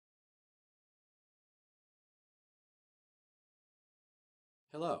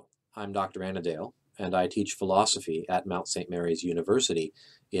Hello, I'm Dr. Annadale, and I teach philosophy at Mount St. Mary's University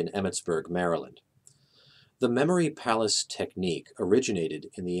in Emmitsburg, Maryland. The memory palace technique originated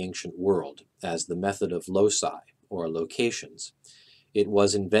in the ancient world as the method of loci, or locations. It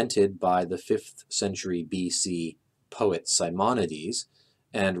was invented by the 5th century BC poet Simonides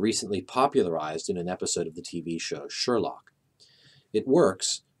and recently popularized in an episode of the TV show Sherlock. It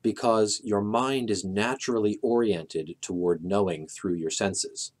works because your mind is naturally oriented toward knowing through your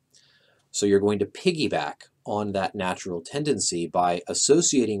senses. So you're going to piggyback on that natural tendency by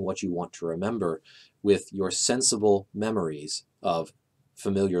associating what you want to remember with your sensible memories of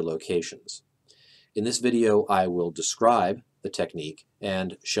familiar locations. In this video, I will describe the technique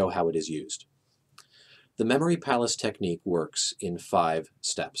and show how it is used. The memory palace technique works in 5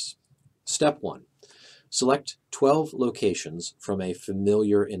 steps. Step 1. Select 12 locations from a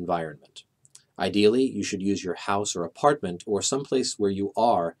familiar environment. Ideally, you should use your house or apartment or someplace where you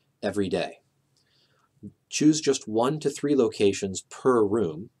are every day. Choose just 1 to 3 locations per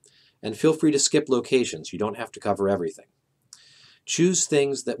room, and feel free to skip locations. You don't have to cover everything. Choose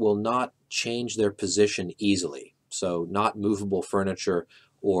things that will not change their position easily, so not movable furniture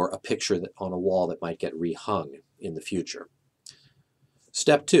or a picture on a wall that might get rehung in the future.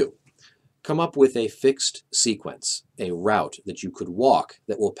 Step 2. Come up with a fixed sequence, a route that you could walk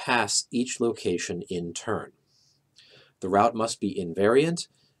that will pass each location in turn. The route must be invariant,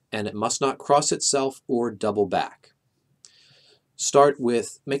 and it must not cross itself or double back.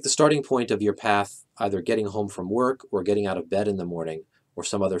 Make the starting point of your path either getting home from work or getting out of bed in the morning or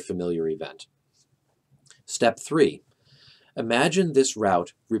some other familiar event. Step 3. Imagine this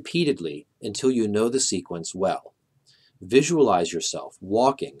route repeatedly until you know the sequence well. Visualize yourself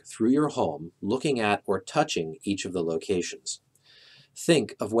walking through your home, looking at or touching each of the locations.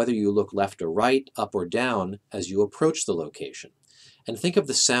 Think of whether you look left or right, up or down as you approach the location, and think of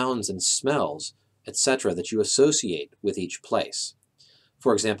the sounds and smells, etc. that you associate with each place.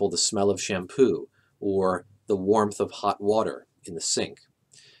 For example, the smell of shampoo or the warmth of hot water in the sink.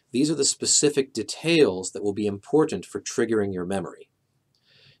 These are the specific details that will be important for triggering your memory.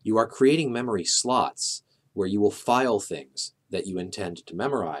 You are creating memory slots where you will file things that you intend to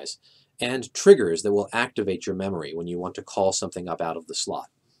memorize, and triggers that will activate your memory when you want to call something up out of the slot.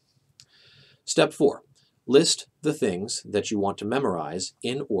 Step 4. List the things that you want to memorize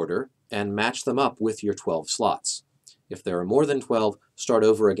in order and match them up with your 12 slots. If there are more than 12, start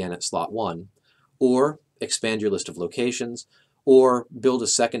over again at slot 1, or expand your list of locations, or build a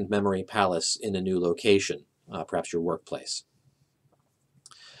second memory palace in a new location, perhaps your workplace.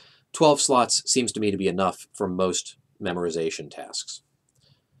 12 slots seems to me to be enough for most memorization tasks.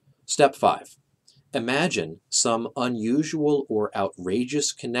 Step 5. Imagine some unusual or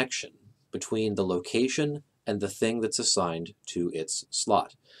outrageous connection between the location and the thing that's assigned to its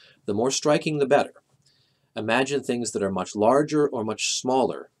slot. The more striking, the better. Imagine things that are much larger or much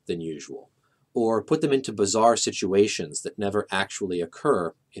smaller than usual, or put them into bizarre situations that never actually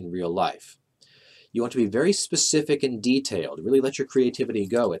occur in real life. You want to be very specific and detailed. Really let your creativity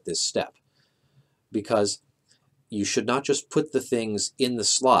go at this step, because you should not just put the things in the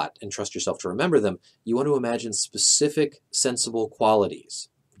slot and trust yourself to remember them. You want to imagine specific, sensible qualities,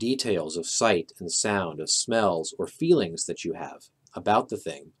 details of sight and sound, of smells or feelings that you have about the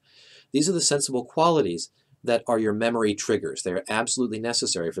thing. These are the sensible qualities that are your memory triggers. They are absolutely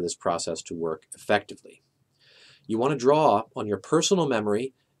necessary for this process to work effectively. You want to draw on your personal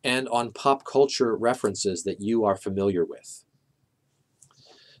memory and on pop culture references that you are familiar with.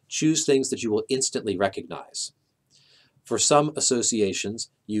 Choose things that you will instantly recognize. For some associations,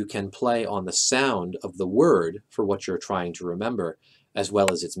 you can play on the sound of the word for what you're trying to remember, as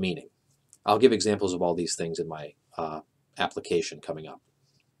well as its meaning. I'll give examples of all these things in my application coming up.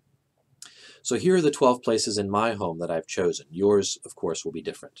 So here are the 12 places in my home that I've chosen. Yours, of course, will be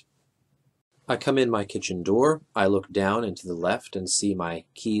different. I come in my kitchen door, I look down and to the left and see my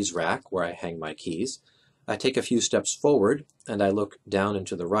keys rack where I hang my keys. I take a few steps forward and I look down and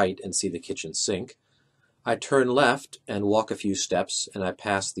to the right and see the kitchen sink. I turn left and walk a few steps and I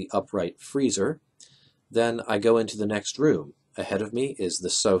pass the upright freezer. Then I go into the next room. Ahead of me is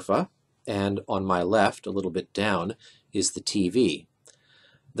the sofa, and on my left, a little bit down, is the TV.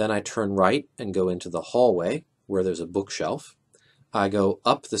 Then I turn right and go into the hallway where there's a bookshelf. I go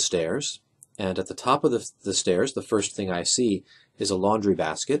up the stairs, and at the top of the stairs, the first thing I see is a laundry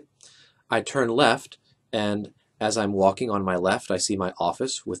basket. I turn left, and as I'm walking on my left, I see my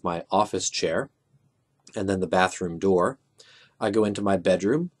office with my office chair, and then the bathroom door. I go into my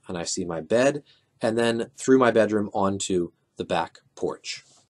bedroom, and I see my bed, and then through my bedroom onto the back porch.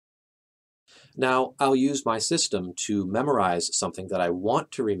 Now, I'll use my system to memorize something that I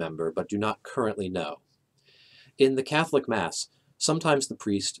want to remember but do not currently know. In the Catholic Mass, sometimes the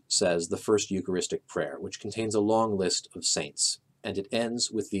priest says the first Eucharistic prayer, which contains a long list of saints, and it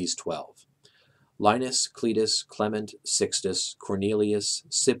ends with these 12. Linus, Cletus, Clement, Sixtus, Cornelius,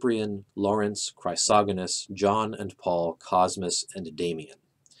 Cyprian, Lawrence, Chrysogonus, John and Paul, Cosmas, and Damian.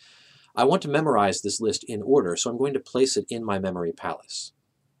 I want to memorize this list in order, so I'm going to place it in my memory palace.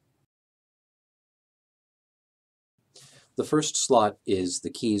 The first slot is the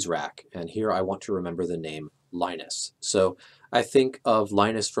keys rack, and here I want to remember the name Linus. So I think of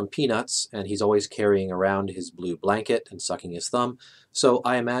Linus from Peanuts, and he's always carrying around his blue blanket and sucking his thumb. So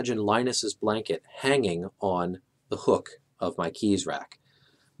I imagine Linus's blanket hanging on the hook of my keys rack.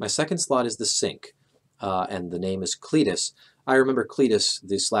 My second slot is the sink, and the name is Cletus. I remember Cletus,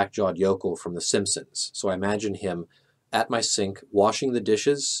 the slack-jawed yokel from The Simpsons, so I imagine him at my sink washing the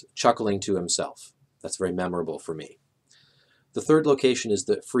dishes, chuckling to himself. That's very memorable for me. The third location is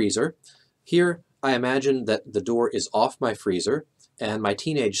the freezer. Here, I imagine that the door is off my freezer, and my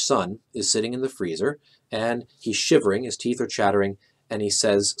teenage son is sitting in the freezer, and he's shivering, his teeth are chattering, and he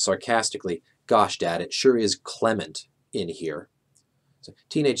says sarcastically, "Gosh, Dad, it sure is Clement in here." So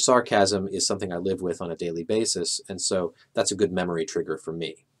teenage sarcasm is something I live with on a daily basis, and so that's a good memory trigger for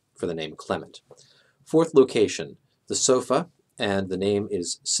me, for the name Clement. Fourth location, the sofa, and the name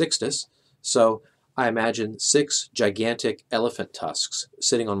is Sixtus, so I imagine 6 gigantic elephant tusks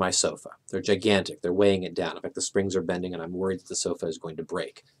sitting on my sofa. They're gigantic. They're weighing it down. In fact, the springs are bending, and I'm worried that the sofa is going to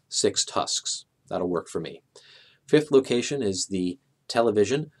break. 6 tusks. That'll work for me. Fifth location is the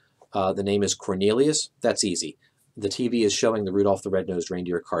television. The name is Cornelius. That's easy. The TV is showing the Rudolph the Red-Nosed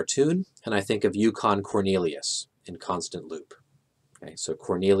Reindeer cartoon, and I think of Yukon Cornelius in constant loop. Okay, so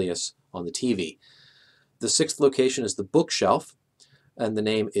Cornelius on the TV. The sixth location is the bookshelf, and the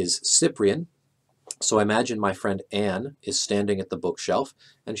name is Cyprian. So I imagine my friend Anne is standing at the bookshelf,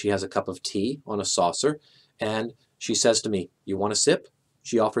 and she has a cup of tea on a saucer, and she says to me, "You want a sip?"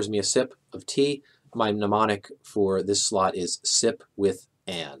 She offers me a sip of tea. My mnemonic for this slot is sip with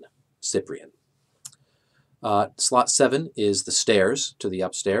Anne, Cyprian. Slot 7 is the stairs to the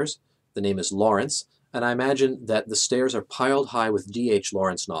upstairs. The name is Lawrence, and I imagine that the stairs are piled high with D.H.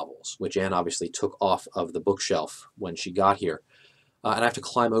 Lawrence novels, which Anne obviously took off of the bookshelf when she got here, and I have to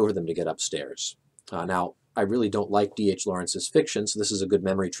climb over them to get upstairs. Now, I really don't like D.H. Lawrence's fiction, so this is a good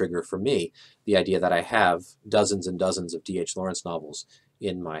memory trigger for me, the idea that I have dozens and dozens of D.H. Lawrence novels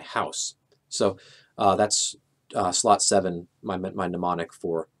in my house. So that's slot 7, my mnemonic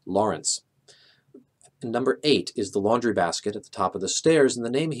for Lawrence. And number 8 is the laundry basket at the top of the stairs, and the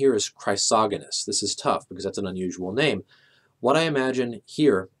name here is Chrysogonus. This is tough because that's an unusual name. What I imagine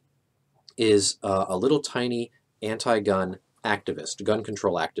here is a little tiny anti-gun activist, gun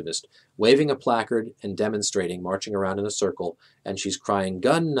control activist, waving a placard and demonstrating, marching around in a circle, and she's crying,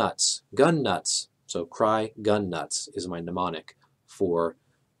 "Gun nuts, gun nuts." So cry gun nuts is my mnemonic for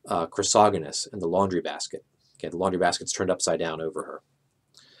Chrysogonus and the laundry basket. Okay, the laundry basket's turned upside down over her.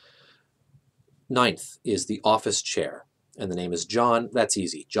 9th is the office chair, and the name is John. That's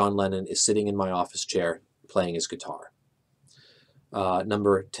easy. John Lennon is sitting in my office chair playing his guitar.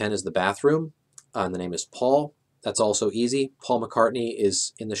 Number 10 is the bathroom, and the name is Paul. That's also easy. Paul McCartney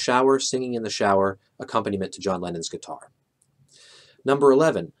is in the shower, singing in the shower, accompaniment to John Lennon's guitar. Number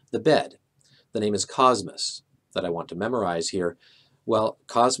 11, the bed. The name is Cosmas, that I want to memorize here. Well,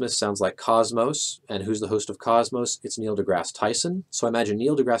 Cosmas sounds like Cosmos, and who's the host of Cosmos? It's Neil deGrasse Tyson. So I imagine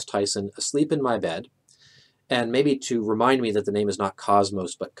Neil deGrasse Tyson asleep in my bed, and maybe to remind me that the name is not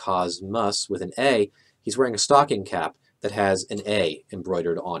Cosmos, but Cosmus with an A, he's wearing a stocking cap that has an A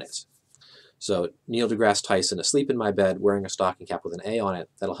embroidered on it. So Neil deGrasse Tyson asleep in my bed wearing a stocking cap with an A on it.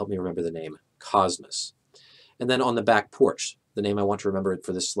 That'll help me remember the name Cosmos. And then on the back porch, the name I want to remember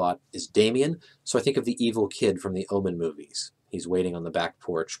for this slot is Damian. So I think of the evil kid from the Omen movies. He's waiting on the back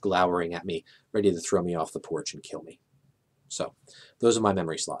porch, glowering at me, ready to throw me off the porch and kill me. So those are my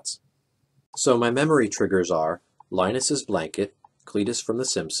memory slots. So my memory triggers are Linus's blanket, Cletus from The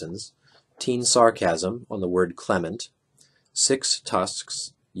Simpsons, teen sarcasm on the word Clement, 6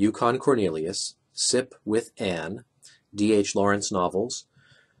 tusks, Yukon Cornelius, sip with Anne, D.H. Lawrence novels,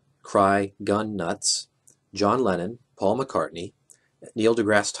 cry gun nuts, John Lennon, Paul McCartney, Neil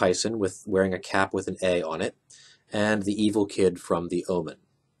deGrasse Tyson with wearing a cap with an A on it, and the evil kid from The Omen.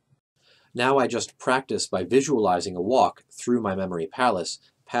 Now I just practice by visualizing a walk through my memory palace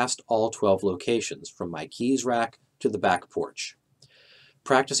past all 12 locations, from my keys rack to the back porch.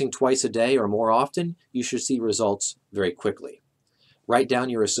 Practicing twice a day or more often, you should see results very quickly. Write down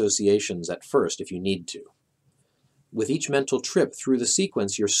your associations at first if you need to. With each mental trip through the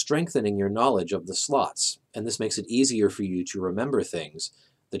sequence, you're strengthening your knowledge of the slots, and this makes it easier for you to remember things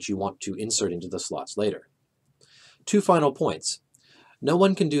that you want to insert into the slots later. 2 final points. No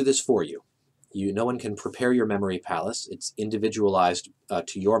one can do this for you. No one can prepare your memory palace. It's individualized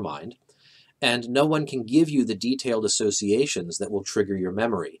to your mind. And no one can give you the detailed associations that will trigger your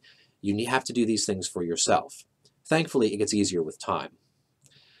memory. You have to do these things for yourself. Thankfully, it gets easier with time.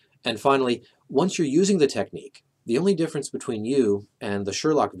 And finally, once you're using the technique, the only difference between you and the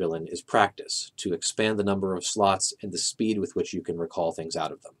Sherlock villain is practice to expand the number of slots and the speed with which you can recall things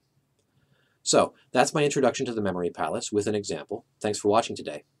out of them. So, that's my introduction to the memory palace with an example. Thanks for watching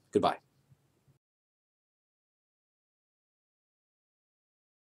today. Goodbye.